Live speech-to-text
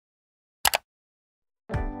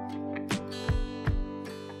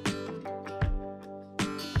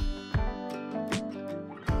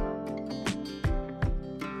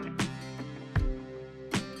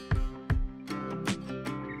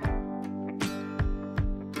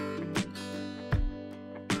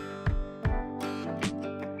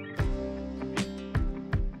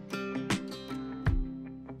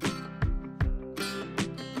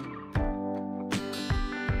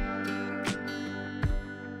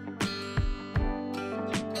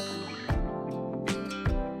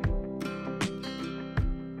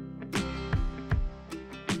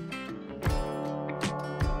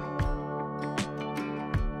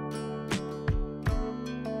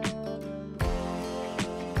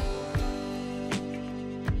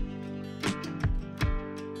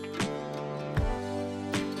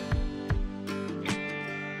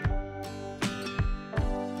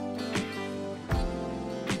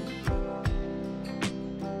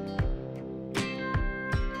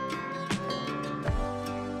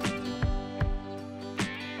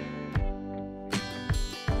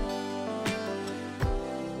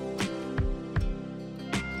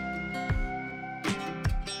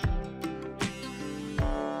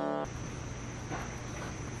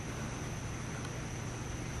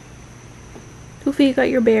Poofy, you got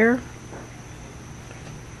your bear?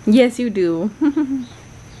 Yes, you do.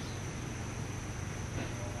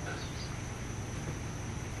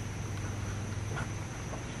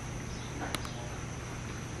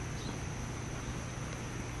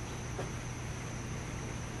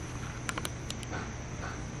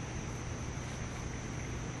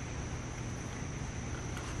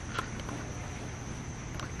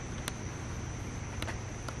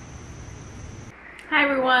 Hi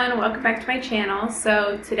everyone, welcome back to my channel.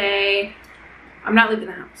 So today, I'm not leaving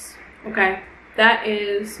the house, okay? That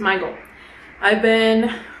is my goal. I've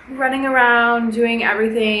been running around, doing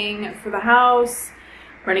everything for the house,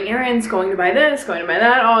 running errands, going to buy this, going to buy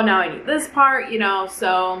that. Oh, now I need this part, you know,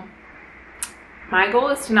 so my goal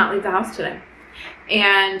is to not leave the house today.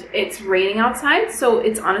 And it's raining outside, so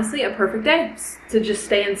it's honestly a perfect day to just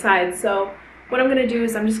stay inside. So what I'm gonna do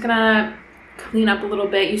is I'm just gonna clean up a little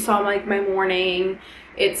bit. You saw like my morning.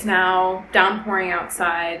 It's now downpouring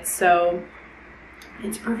outside, so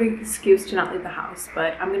it's a perfect excuse to not leave the house.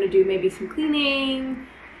 But I'm gonna do maybe some cleaning,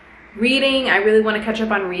 reading. I really want to catch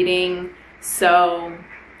up on reading, so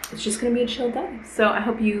it's just gonna be a chill day. So I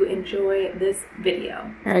hope you enjoy this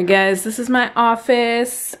video. All right guys, this is my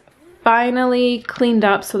office. Finally cleaned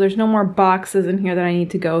up, so there's no more boxes in here that I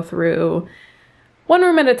need to go through. One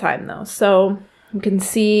room at a time though. So you can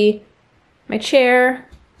see my chair,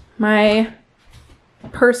 my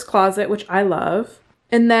purse closet, which I love,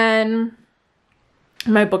 and then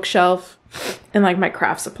my bookshelf and like my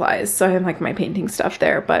craft supplies. So I have like my painting stuff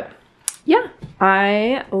there, but yeah,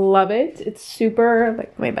 I love it. It's super,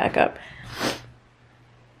 like, let me back up.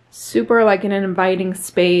 Super like in an inviting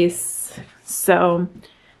space. So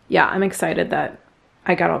yeah, I'm excited that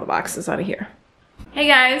I got all the boxes out of here. Hey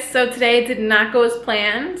guys, so today did not go as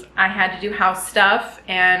planned. I had to do house stuff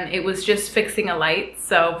and it was just fixing a light,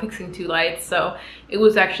 so fixing 2 lights, so it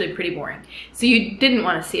was actually pretty boring. So you didn't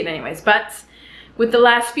want to see it anyways, but with the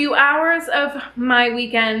last few hours of my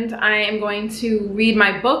weekend, I am going to read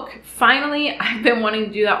my book. Finally, I've been wanting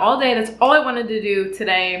to do that all day. That's all I wanted to do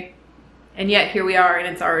today. And yet here we are and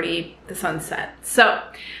it's already the sunset. So,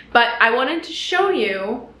 but I wanted to show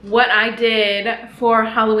you what I did for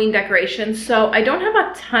Halloween decorations. So I don't have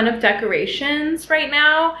a ton of decorations right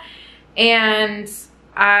now, and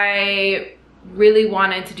I really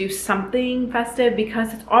wanted to do something festive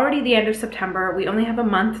because it's already the end of September. We only have a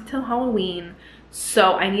month till Halloween.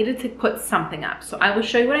 So I needed to put something up. So I will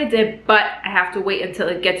show you what I did, but I have to wait until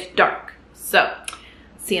it gets dark. So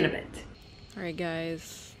see you in a bit. All right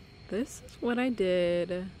guys. This is what I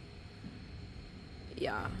did.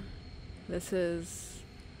 Yeah, this is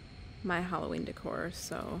my Halloween decor,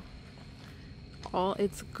 so all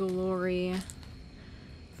its glory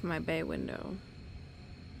from my bay window.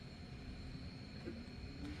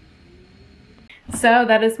 So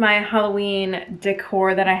that is my Halloween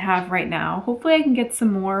decor that I have right now. Hopefully I can get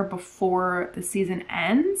some more before the season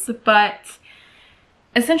ends, but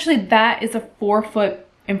essentially that is a 4-foot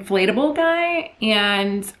inflatable guy,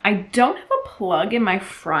 and I don't have a plug in my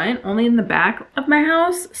front, only in the back of my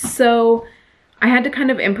house, so I had to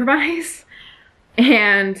kind of improvise,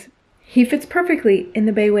 and he fits perfectly in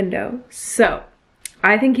the bay window. So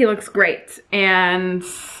I think he looks great, and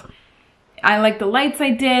I like the lights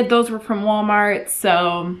I did. Those were from Walmart,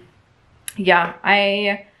 so yeah,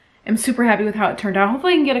 I am super happy with how it turned out.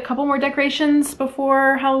 Hopefully I can get a couple more decorations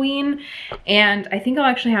before Halloween, and I think I'll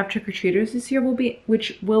actually have trick-or-treaters this year,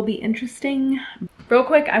 which will be interesting. Real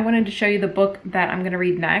quick, I wanted to show you the book that I'm gonna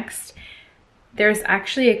read next. There's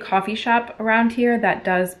actually a coffee shop around here that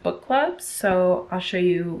does book clubs, so I'll show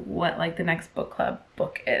you what like the next book club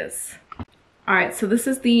book is. All right, so this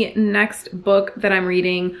is the next book that I'm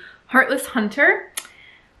reading, Heartless Hunter.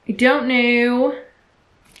 I don't know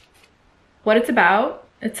what it's about.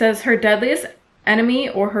 It says her deadliest enemy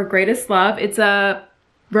or her greatest love. It's a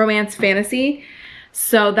romance fantasy.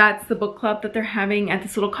 So that's the book club that they're having at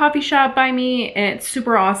this little coffee shop by me, and it's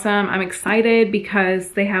super awesome. I'm excited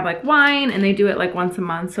because they have like wine and they do it like once a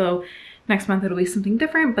month. So next month it'll be something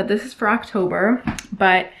different, but this is for October.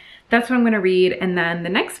 But that's what I'm gonna read. And then the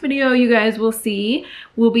next video you guys will see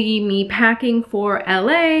will be me packing for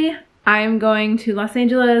LA. I'm going to Los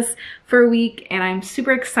Angeles for a week and I'm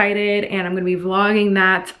super excited, and I'm gonna be vlogging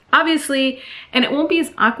that obviously, and it won't be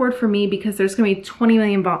as awkward for me because there's gonna be 20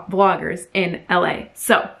 million vloggers in LA.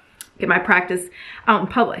 So get my practice out in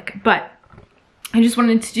public. But I just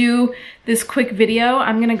wanted to do this quick video.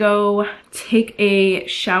 I'm gonna go take a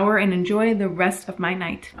shower and enjoy the rest of my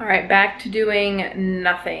night. All right, back to doing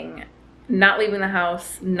nothing. Not leaving the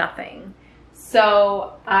house, nothing.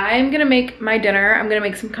 So I'm gonna make my dinner. I'm gonna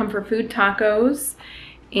make some comfort food tacos,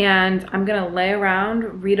 and I'm gonna lay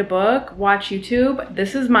around, read a book, watch YouTube.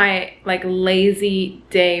 This is my like lazy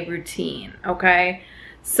day routine, okay?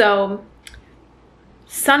 So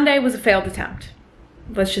Sunday was a failed attempt.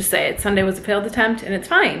 Let's just say it. Sunday was a failed attempt, and it's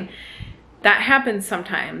fine. That happens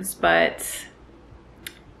sometimes, but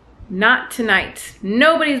not tonight.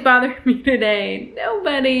 Nobody's bothering me today.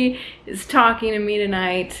 Nobody is talking to me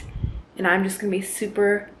tonight. And I'm just gonna be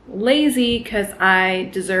super lazy because I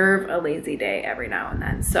deserve a lazy day every now and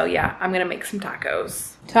then. So yeah, I'm gonna make some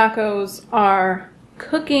tacos. Tacos are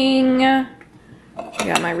cooking. I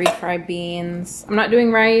got my refried beans. I'm not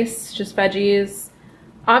doing rice, just veggies.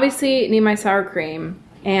 Obviously need my sour cream.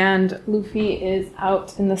 And Luffy is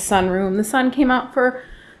out in the sunroom. The sun came out for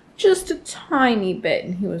just a tiny bit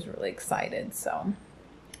and he was really excited. So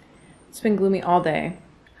it's been gloomy all day.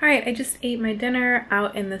 All right, I just ate my dinner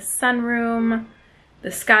out in the sunroom.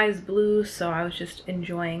 The sky's blue, so I was just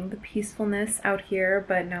enjoying the peacefulness out here,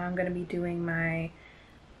 but now I'm gonna be doing my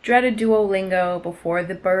dreaded Duolingo before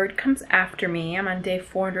the bird comes after me. I'm on day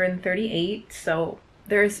 438, so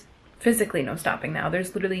there's physically no stopping now.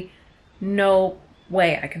 There's literally no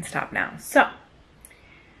way I can stop now. So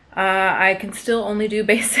I can still only do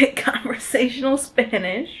basic conversational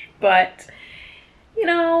Spanish, but you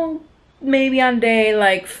know, maybe on day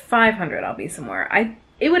like 500 I'll be somewhere.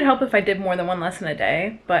 It would help if I did more than one lesson a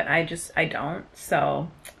day, but I don't.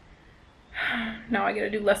 So now I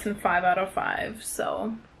gotta do lesson 5 out of 5.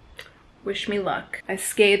 So wish me luck. I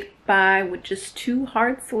scathed by with just 2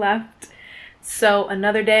 hearts left. So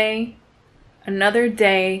another day, the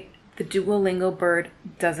Duolingo bird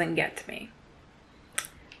doesn't get to me.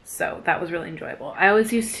 So that was really enjoyable. I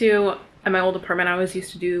always used to, at my old apartment, I always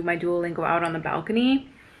used to do my Duolingo out on the balcony.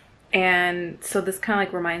 And so this kind of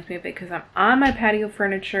like reminds me of it because I'm on my patio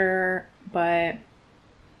furniture, but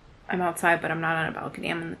I'm outside, but I'm not on a balcony.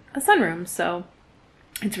 I'm in a sunroom, so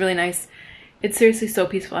it's really nice. It's seriously so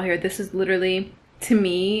peaceful out here. This is literally, to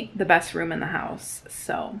me, the best room in the house.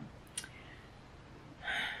 So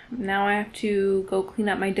now I have to go clean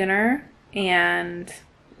up my dinner and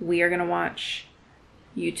we are gonna watch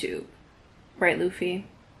YouTube. Right, Luffy?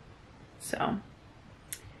 So,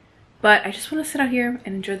 but I just want to sit out here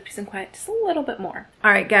and enjoy the peace and quiet just a little bit more.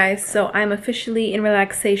 All right, guys, so I'm officially in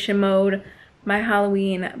relaxation mode. My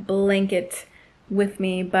Halloween blanket with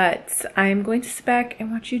me, but I'm going to sit back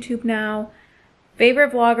and watch YouTube now.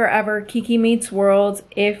 Favorite vlogger ever, Kiki Meets World.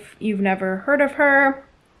 If you've never heard of her,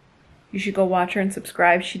 you should go watch her and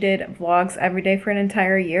subscribe. She did vlogs every day for an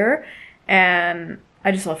entire year, and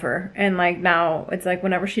I just love her. And like now, it's like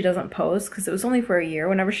whenever she doesn't post, because it was only for a year,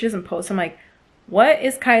 whenever she doesn't post, I'm like, what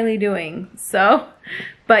is Kylie doing? So,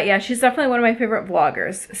 but yeah, she's definitely one of my favorite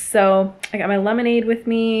vloggers. So I got my lemonade with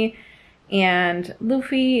me, and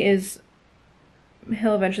Luffy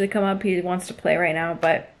he'll eventually come up. He wants to play right now,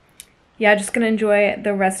 but yeah, just gonna enjoy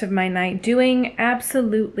the rest of my night doing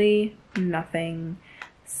absolutely nothing.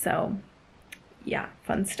 So yeah,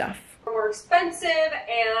 fun stuff. More expensive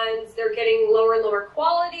and they're getting lower and lower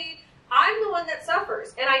quality. I'm the one that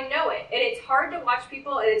suffers and I know it, and it's hard to watch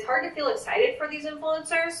people and it's hard to feel excited for these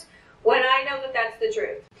influencers when I know that that's the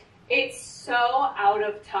truth. It's so out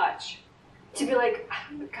of touch to be like,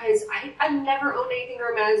 guys, I never owned anything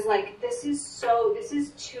from it. I was like, this is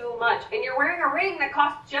too much, and you're wearing a ring that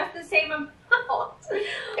costs just the same amount.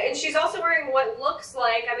 And she's also wearing what looks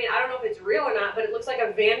like, I mean, I don't know if it's real or not, but it looks like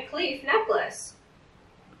a Van Cleef necklace.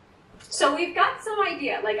 So we've got some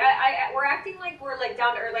idea. Like we're acting like we're like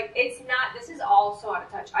down to earth. Like it's not. This is all so out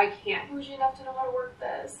of touch. I can't. Bougie enough to know how to work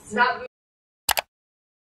this. It's not.